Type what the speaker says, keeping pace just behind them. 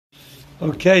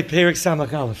Okay, Perek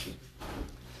Samach Aleph.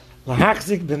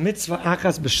 Lahachzik b'mitzvah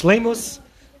achas b'shleimus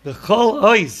b'chol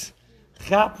ois.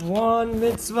 Chap one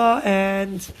mitzvah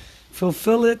and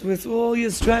fulfill it with all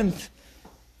your strength.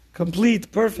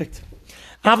 Complete, perfect.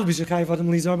 Aval b'shekayev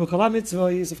adam lizar b'chol mitzvah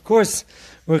is, of course,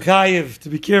 we're chayev to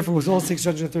be careful with all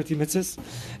 630 mitzvahs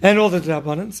and all the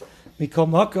drabbanans. Mikol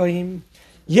makoyim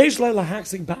yesh le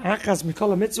lahachzik b'achas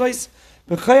mikol mitzvahs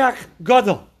b'choyach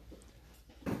gadol.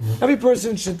 Every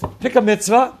person should pick a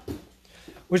mitzvah,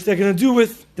 which they're going to do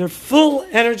with their full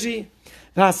energy,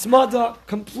 v'asmada,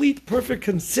 complete, perfect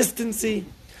consistency,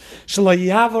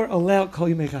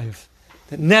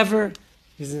 that never,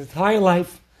 his entire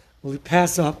life, will he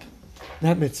pass up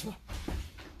that mitzvah.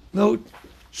 Note,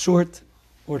 short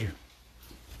order.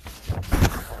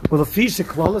 Well,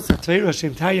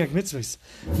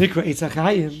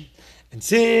 and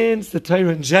since the Torah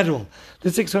in general, the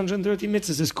 630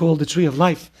 mitzvahs is called the tree of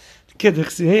life.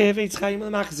 It's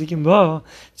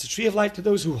a tree of life to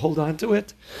those who hold on to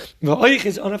it. And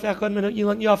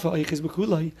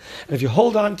if you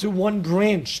hold on to one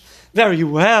branch very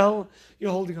well,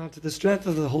 you're holding on to the strength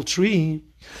of the whole tree.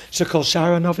 Because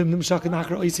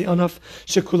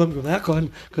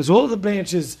all the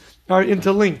branches are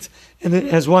interlinked and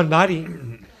it has one body.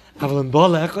 But if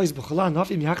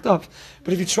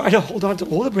you try to hold on to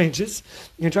all the branches,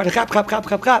 you try to chap,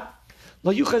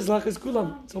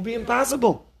 it'll be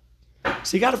impossible.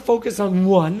 So you got to focus on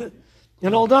one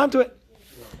and hold on to it.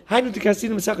 I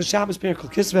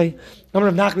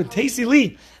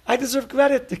deserve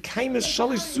credit. The kindness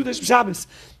shalish sudash Shabbos.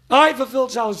 I fulfilled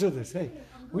shalish sudash. Hey,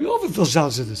 we all fulfill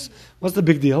shalish sudash. What's the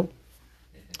big deal?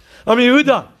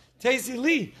 Yehuda. Teisi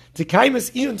li, to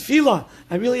kaimus iun tefila.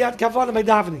 I really had kavanah by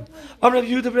davening. Rav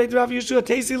Yehuda b'nei Rav Yeshua,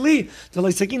 teisi li, to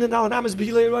leisakin and alan amas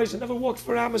b'hilei roish. I never walked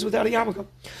 4 hours without a yarmulke.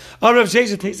 Rav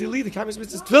Shesha, teisi li, the kaimus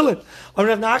mitzvahs tefillin.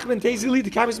 Rav Nachman, teisi li,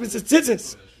 the kaimus mitzvahs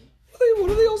tzitzis.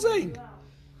 What are they all saying?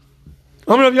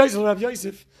 Rav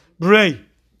Yosef, Bray,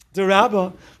 the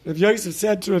Rabbah. Rav Yosef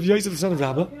said to Rav Yosef, the son of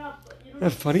Rabbah.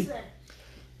 That's funny.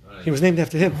 He was named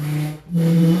after him.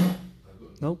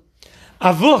 No?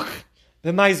 Avuch.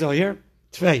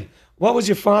 What was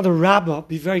your father Rabbah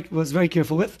was very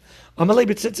careful with? Amalei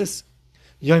b'tzitzis.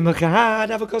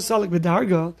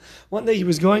 One day he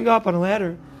was going up on a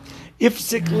ladder.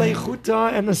 Ifsik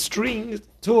leichuta, and a string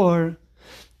tore.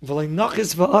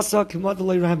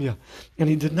 And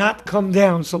he did not come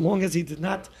down so long as he did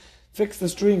not fix the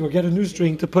string or get a new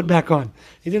string to put back on.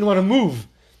 He didn't want to move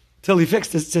till he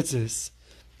fixed his tzitzis.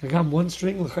 I got one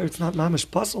string, it's not mamish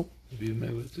puzzle.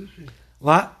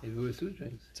 What? Maybe it was 2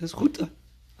 strings. It says chuta,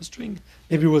 a string.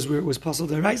 Maybe it was where it was puzzled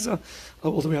deraisa,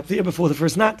 all the way up there before the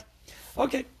first knot.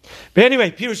 Okay. But anyway,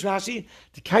 Pirush Rashi,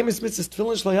 the kaimis mitzvahs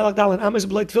tefillin shloyalak dal and amish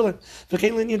b'lay tefillin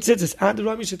v'chein linyan tzitzis ad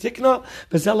rami shetikna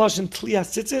v'zelosh and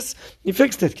tlias tzitzis. He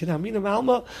fixed it. Kinamina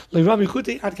malma le'rami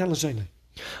chuti ad kan l'shaynai.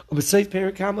 Also,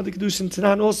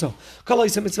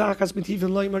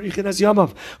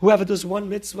 whoever does one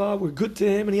mitzvah, we're good to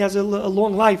him and he has a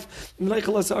long life. And he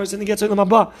gets So the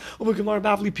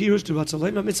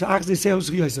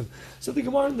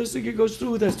Gemara in the Sugya goes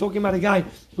through this, talking about a guy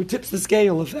who tips the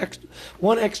scale of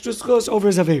one extra schus over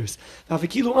his averis.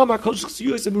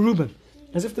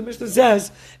 As if the Mishnah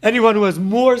says, anyone who has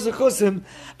more zechusim,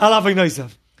 alavay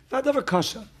noisav. That never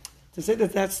kasha. To say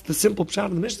that that's the simple pshat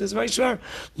of the Mishnah is very sure.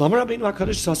 Why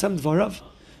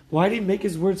did he make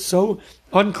his words so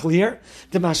unclear?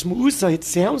 The mashmuusa, it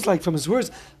sounds like from his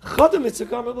words,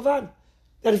 that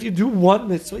if you do one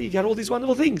mitzvah, you get all these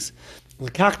wonderful things.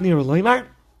 The kivain,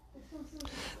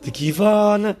 the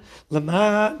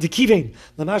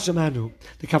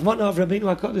kavanah of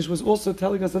Rabbeinu HaKadosh was also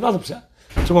telling us another pshat.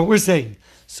 So what we're saying,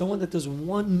 someone that does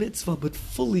one mitzvah but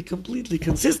fully, completely,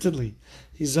 consistently,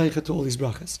 he's zaycha to all these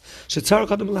brachas. Shetzar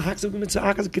kadam lahakzav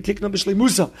b'mitzvah achas ketikna b'shlei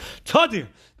musa tadir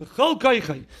b'chol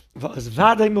koichai v'az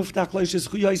vaday muftach loishes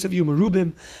chuyayisav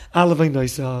yumerubim alavay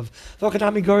noisav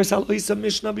v'akadami goris al oisa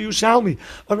mishnah b'yushalmi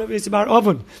or maybe it's about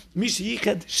oven mish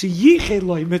yiched sheyiched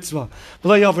loy mitzvah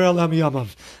v'lo yaver elam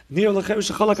yamav nir lecher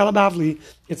shecholak alabavli.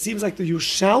 It seems like the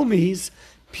Yushalmi's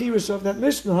pirush of that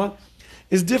mishnah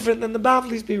is different than the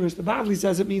Bavli's pirush. The Bavli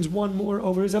says it means one more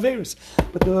over his averis,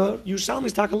 but the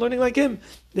Yushalmi's talking learning like him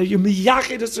that you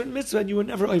miyached a certain mitzvah and you were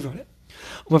never over it.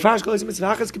 Umafarish kol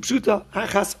mitzvah achas kipshuta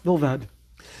achas bilvad.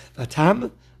 Vatam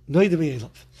noidem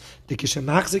yelav. The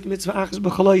kishemachzik mitzvah achas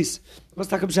b'chalois. What's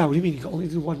that about? What do you mean? You can only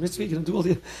do one mitzvah? You can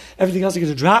do everything else? You're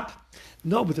going to drop?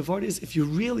 No, but the word is, if you're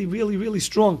really, really, really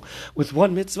strong with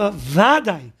one mitzvah,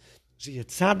 vaday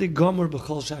sheyatzadik gomer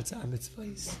b'chol shatza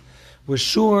mitzvahs. We're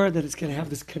sure that it's going to have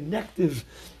this connective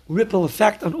ripple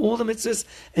effect on all the mitzvahs,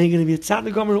 and you're going to be a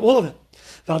tzaddik gomer in all of it.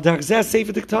 It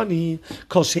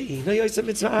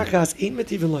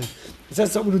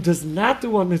says someone who does not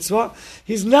do one mitzvah,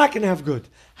 he's not going to have good.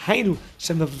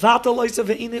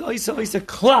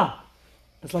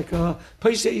 It's like a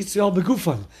Paisha Yisrael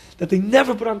Begufan, that they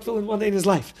never put on tefillin one day in his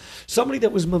life. Somebody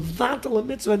that was Mavatal a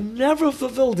mitzvah never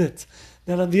fulfilled it.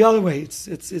 Then on the other way, it's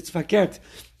fakert.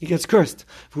 He gets cursed.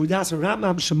 A guy who's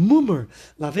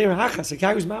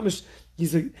mamish,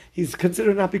 he's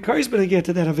considered not because but he get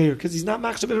to that aver because he's not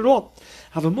machshavit at all.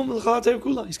 Have a mum l'chalat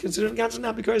kula. He's considered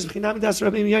not because v'chinami das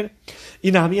rabbi miyayna.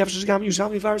 Inami after gam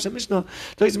Yushalmi Faris and Mishnah.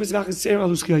 Tois mitzvah is seir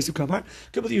aluski yisuk kamar.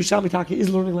 Couple of Yushalmi Taki is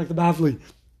learning like the Bavli.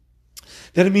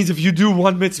 Then it means if you do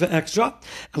one mitzvah extra,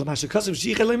 maybe the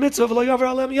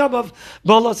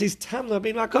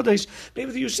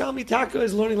Yushalmi Taka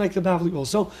is learning like the Bavli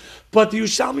also. But the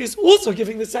Yushalmi is also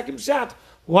giving the second shot.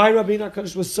 Why Rabbeinu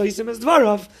HaKadosh was soisim as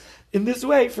dvarav in this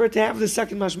way for it to have the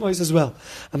second mashmois as well.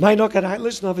 A ma'inok at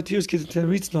ha'lish of a tears kid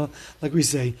like we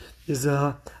say, is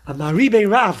a maribe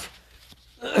rav,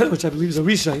 which I believe is a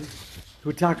rishain,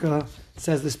 who Taka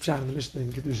says this pshat in the Mishnah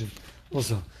in Kedushin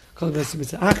also.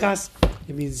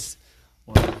 It means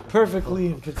perfectly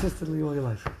and consistently all your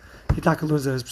life.